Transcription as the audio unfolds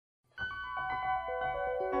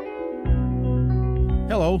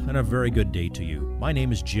Hello, and a very good day to you. My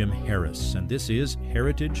name is Jim Harris, and this is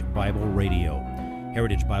Heritage Bible Radio.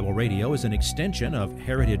 Heritage Bible Radio is an extension of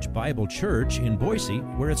Heritage Bible Church in Boise,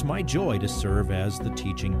 where it's my joy to serve as the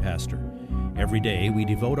teaching pastor. Every day, we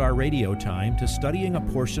devote our radio time to studying a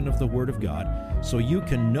portion of the Word of God so you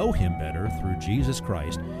can know Him better through Jesus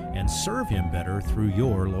Christ and serve Him better through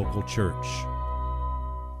your local church.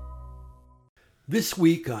 This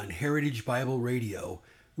week on Heritage Bible Radio,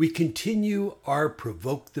 we continue our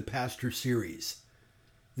Provoke the Pastor series.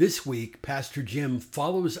 This week, Pastor Jim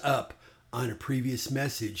follows up on a previous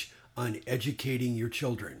message on educating your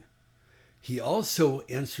children. He also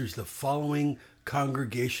answers the following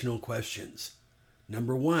congregational questions.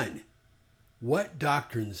 Number 1, what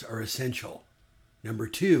doctrines are essential? Number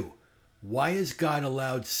 2, why has God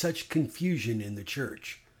allowed such confusion in the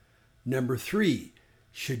church? Number 3,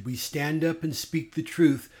 should we stand up and speak the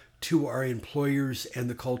truth to our employers and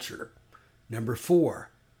the culture? Number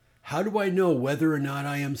 4, how do I know whether or not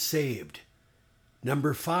I am saved?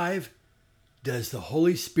 Number 5, does the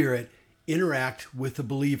Holy Spirit interact with the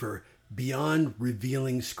believer beyond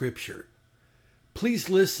revealing Scripture?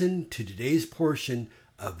 Please listen to today's portion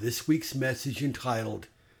of this week's message entitled,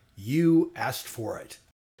 You Asked For It.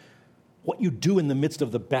 What you do in the midst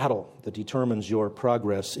of the battle that determines your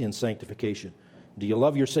progress in sanctification. Do you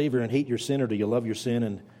love your Savior and hate your sin, or do you love your sin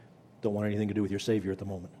and don't want anything to do with your Savior at the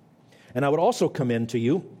moment? And I would also commend to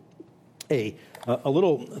you a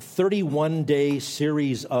little 31-day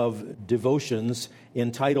series of devotions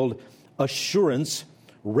entitled Assurance,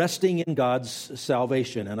 Resting in God's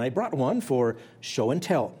Salvation. And I brought one for show and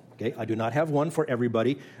tell. Okay, I do not have one for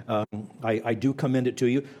everybody. I do commend it to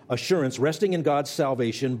you. Assurance, Resting in God's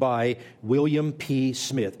Salvation by William P.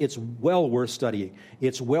 Smith. It's well worth studying.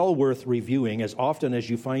 It's well worth reviewing as often as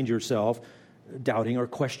you find yourself doubting or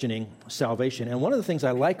questioning salvation. And one of the things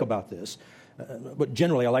I like about this, but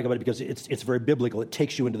generally I like about it because it's very biblical. It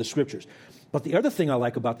takes you into the Scriptures. But the other thing I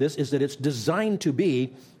like about this is that it's designed to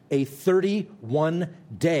be a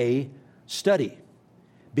 31-day study.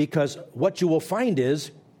 Because what you will find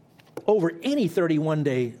is, over any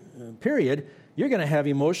 31-day period, you're going to have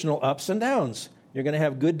emotional ups and downs. You're going to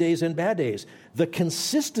have good days and bad days. The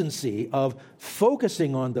consistency of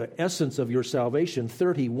focusing on the essence of your salvation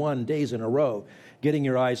 31 days in a row, getting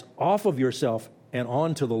your eyes off of yourself and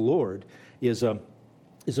onto the Lord is a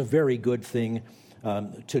very good thing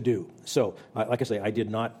to do. So, like I say, I did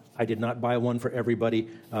not buy one for everybody.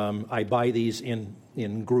 I buy these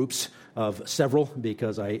in groups of several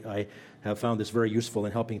because I have found this very useful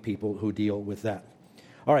in helping people who deal with that.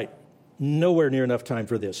 All right, nowhere near enough time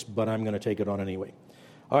for this, but I'm going to take it on anyway.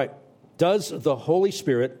 All right, does the Holy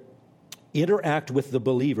Spirit interact with the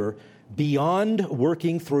believer beyond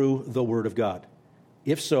working through the Word of God?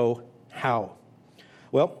 If so, how?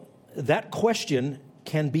 Well, that question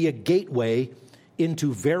can be a gateway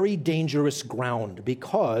into very dangerous ground,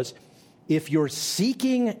 because if you're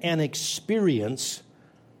seeking an experience,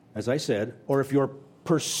 as I said, or if you're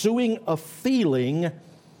pursuing a feeling,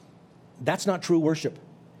 that's not true worship.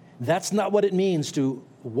 That's not what it means to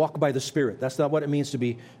walk by the Spirit. That's not what it means to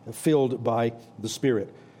be filled by the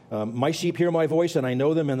Spirit. My sheep hear my voice, and I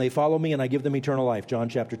know them, and they follow me, and I give them eternal life. John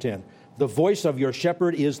chapter 10. The voice of your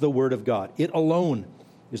shepherd is the Word of God. It alone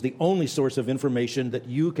is the only source of information that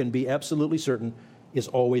you can be absolutely certain is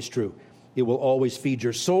always true. It will always feed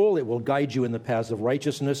your soul. It will guide you in the paths of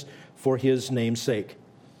righteousness for His name's sake.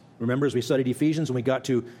 Remember, as we studied Ephesians, when we got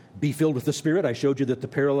to be filled with the Spirit, I showed you that the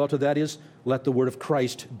parallel to that is, let the Word of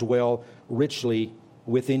Christ dwell richly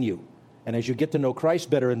within you. And as you get to know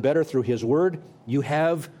Christ better and better through His Word, you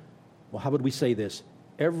have, well, how would we say this?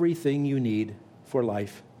 Everything you need for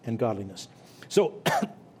life and godliness. So,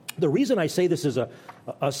 the reason I say this is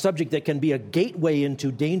a subject that can be a gateway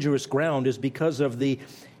into dangerous ground is because of the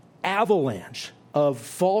avalanche of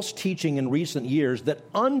false teaching in recent years that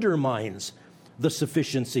undermines the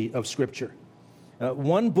sufficiency of Scripture.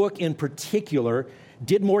 One book in particular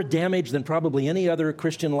did more damage than probably any other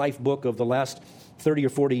Christian life book of the last 30 or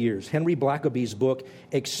 40 years. Henry Blackaby's book,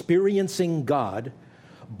 Experiencing God,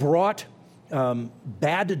 brought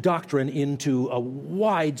bad doctrine into a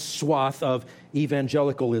wide swath of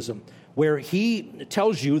evangelicalism, where he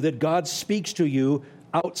tells you that God speaks to you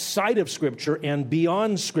outside of Scripture and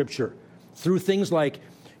beyond Scripture through things like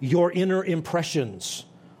your inner impressions,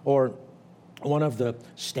 or one of the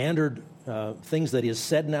standard things that is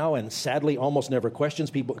said now and sadly almost never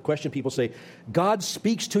questioned. People say, God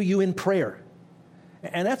speaks to you in prayer.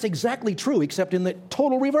 And that's exactly true, except in the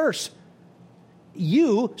total reverse.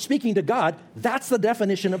 You speaking to God, that's the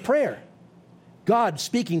definition of prayer. God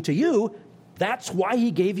speaking to you, that's why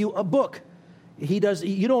He gave you a book.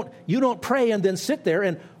 You don't pray and then sit there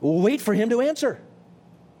and wait for him to answer.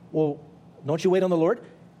 Well, don't you wait on the Lord?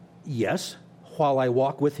 Yes, while I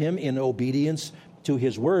walk with him in obedience to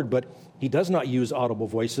his word, but he does not use audible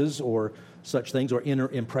voices or such things or inner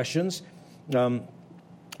impressions.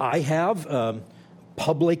 I have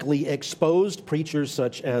publicly exposed preachers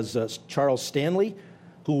such as Charles Stanley,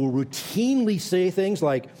 who will routinely say things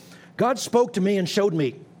like, God spoke to me and showed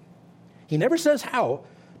me. He never says how,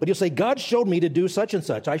 but he'll say, God showed me to do such and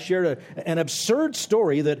such. I shared an absurd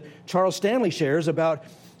story that Charles Stanley shares about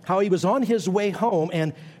how he was on his way home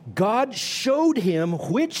and God showed him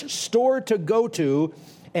which store to go to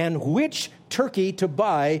and which turkey to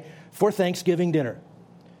buy for Thanksgiving dinner.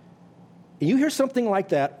 You hear something like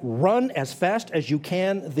that, run as fast as you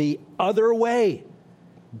can the other way.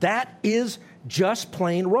 That is just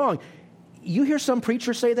plain wrong. You hear some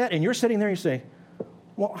preacher say that, and you're sitting there and you say,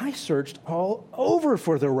 well, I searched all over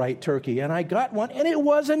for the right turkey, and I got one, and it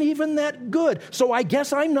wasn't even that good. So I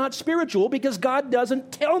guess I'm not spiritual because God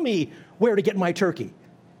doesn't tell me where to get my turkey.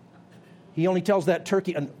 He only tells that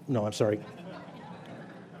turkey, no, I'm sorry.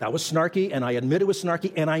 That was snarky, and I admit it was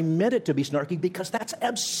snarky, and I meant it to be snarky because that's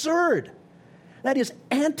absurd. That is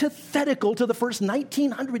antithetical to the first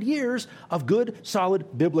 1900 years of good,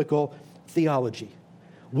 solid, biblical theology.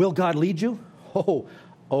 Will God lead you?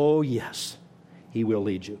 Oh, yes, he will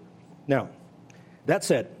lead you. Now, that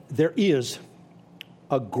said, there is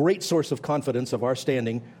a great source of confidence of our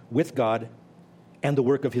standing with God and the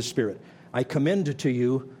work of his Spirit. I commend to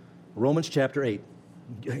you Romans chapter 8.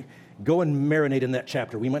 Go and marinate in that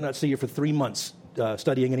chapter. We might not see you for 3 months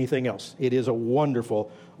studying anything else. It is a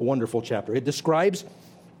wonderful, wonderful chapter. It describes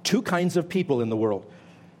two kinds of people in the world: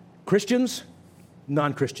 Christians,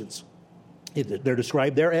 non-Christians. They're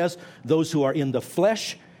described there as those who are in the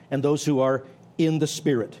flesh and those who are in the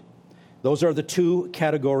Spirit. Those are the two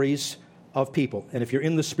categories of people. And if you're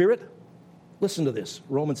in the Spirit, listen to this,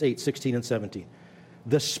 Romans 8, 16 and 17.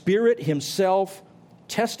 The Spirit himself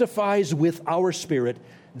testifies with our spirit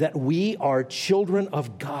that we are children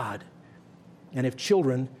of God. And if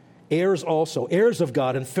children, heirs also, heirs of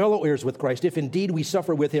God and fellow heirs with Christ, if indeed we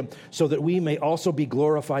suffer with him, so that we may also be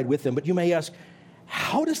glorified with him. But you may ask,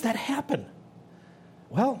 how does that happen?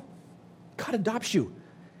 Well, God adopts you.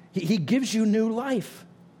 He gives you new life.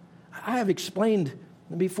 I have explained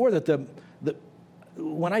before that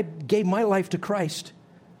when I gave my life to Christ,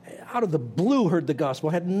 out of the blue heard the gospel,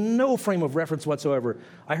 had no frame of reference whatsoever.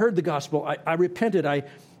 I heard the gospel. I repented. I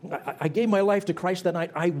gave my life to Christ that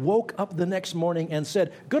night. I woke up the next morning and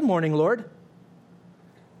said, "Good morning, Lord."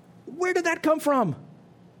 Where did that come from?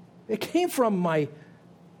 It came from my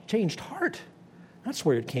changed heart. That's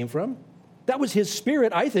where it came from. That was his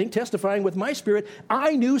Spirit, I think, testifying with my spirit.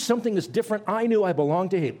 I knew something was different. I knew I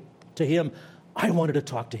belonged to him. I wanted to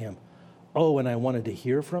talk to him. Oh, and I wanted to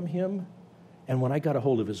hear from him. And when I got a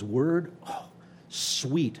hold of his word,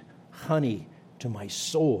 sweet honey to my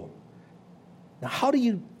soul. Now, how do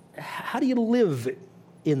you live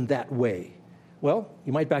in that way? Well,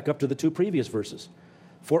 you might back up to the two previous verses.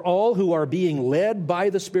 For all who are being led by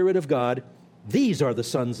the Spirit of God, these are the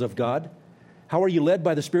sons of God. How are you led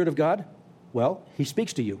by the Spirit of God? Well, he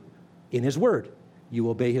speaks to you in his word. You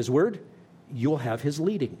obey his word, you'll have his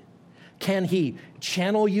leading. Can he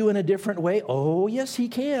channel you in a different way? Oh, yes, he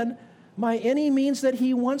can. By any means that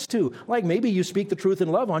he wants to. Like maybe you speak the truth in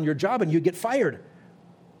love on your job and you get fired.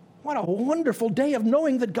 What a wonderful day of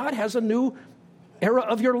knowing that God has a new era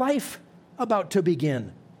of your life about to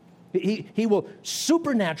begin. He will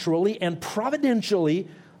supernaturally and providentially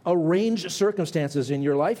arrange circumstances in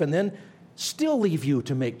your life and then still leave you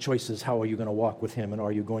to make choices. How are you going to walk with him and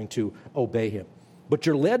are you going to obey him? But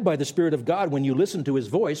you're led by the Spirit of God when you listen to his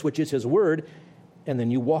voice, which is his word, and then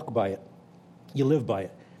you walk by it. You live by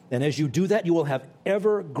it. And as you do that, you will have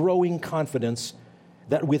ever-growing confidence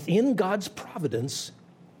that within God's providence,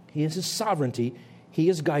 he is his sovereignty, he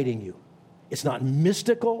is guiding you. It's not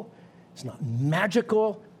mystical, it's not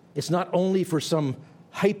magical, it's not only for some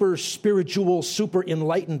hyper-spiritual,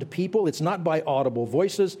 super-enlightened people. It's not by audible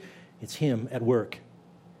voices. It's him at work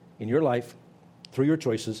in your life, through your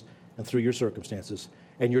choices, and through your circumstances.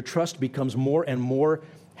 And your trust becomes more and more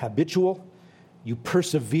habitual. You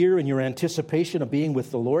persevere in your anticipation of being with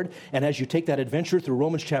the Lord. And as you take that adventure through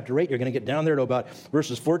Romans chapter 8, you're going to get down there to about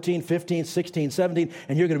verses 14, 15, 16, 17,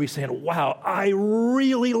 and you're going to be saying, wow, I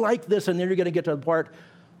really like this. And then you're going to get to the part,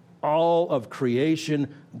 all of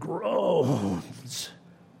creation groans,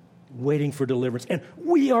 waiting for deliverance. And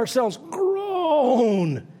we ourselves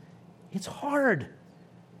groan. It's hard.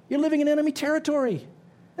 You're living in enemy territory.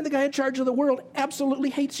 And the guy in charge of the world absolutely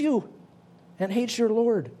hates you and hates your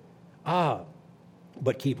Lord.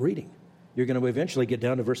 But keep reading. you're going to eventually get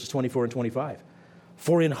down to verses 24 and 25.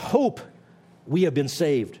 For in hope we have been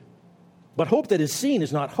saved. But hope that is seen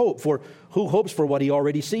is not hope, for who hopes for what he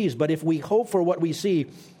already sees? But if we hope for what we see,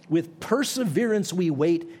 with perseverance we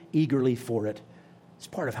wait eagerly for it. It's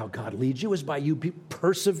part of how God leads you, is by you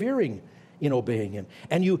persevering in obeying him.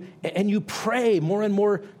 And you pray more and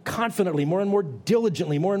more confidently, more and more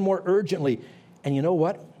diligently, more and more urgently. And you know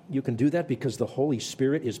what? You can do that because the Holy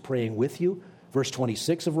Spirit is praying with you. Verse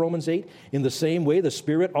 26 of Romans 8, in the same way, the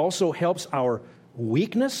Spirit also helps our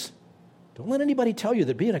weakness. Don't let anybody tell you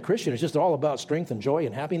that being a Christian is just all about strength and joy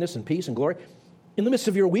and happiness and peace and glory. In the midst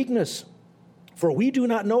of your weakness, for we do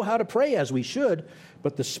not know how to pray as we should,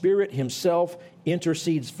 but the Spirit himself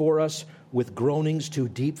intercedes for us with groanings too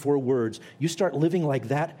deep for words. You start living like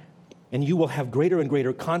that, and you will have greater and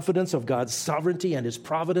greater confidence of God's sovereignty and his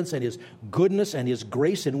providence and his goodness and his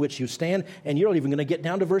grace in which you stand, and you're not even going to get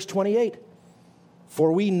down to verse 28.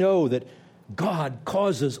 For we know that God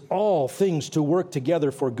causes all things to work together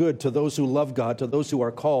for good to those who love God, to those who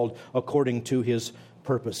are called according to his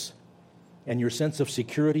purpose. And your sense of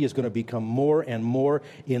security is going to become more and more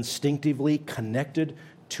instinctively connected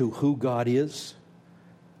to who God is.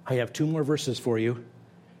 I have 2 more verses for you,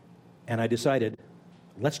 and I decided,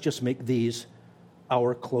 let's just make these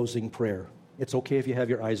our closing prayer. It's okay if you have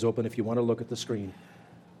your eyes open, if you want to look at the screen.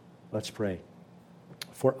 Let's pray.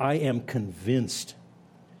 For I am convinced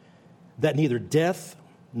that neither death,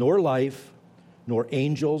 nor life, nor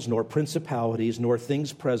angels, nor principalities, nor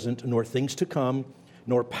things present, nor things to come,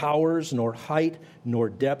 nor powers, nor height, nor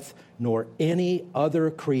depth, nor any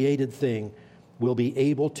other created thing will be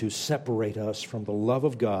able to separate us from the love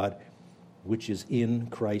of God, which is in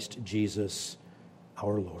Christ Jesus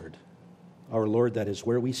our Lord. Our Lord, that is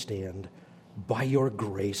where we stand. By your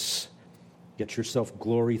grace, get yourself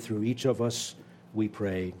glory through each of us, we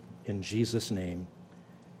pray. In Jesus' name,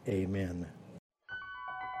 amen.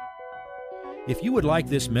 If you would like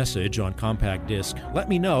this message on compact disc, let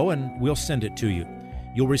me know and we'll send it to you.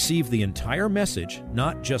 You'll receive the entire message,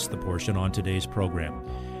 not just the portion on today's program.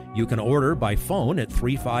 You can order by phone at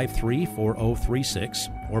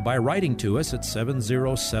 353-4036 or by writing to us at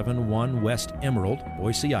 7071 West Emerald,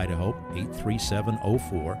 Boise, Idaho,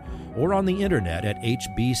 83704, or on the internet at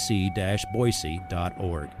hbc-boise.org.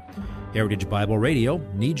 Heritage Bible Radio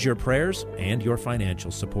needs your prayers and your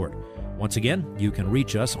financial support. Once again, you can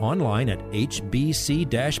reach us online at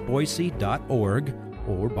hbc-boise.org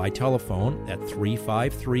or by telephone at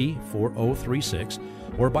 353-4036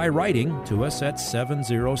 or by writing to us at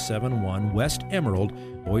 7071 West Emerald,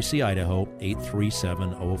 Boise, Idaho,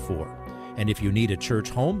 83704. And if you need a church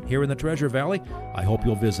home here in the Treasure Valley, I hope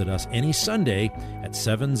you'll visit us any Sunday at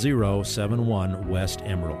 7071 West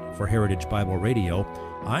Emerald. For Heritage Bible Radio,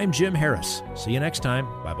 I'm Jim Harris. See you next time.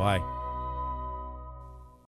 Bye-bye.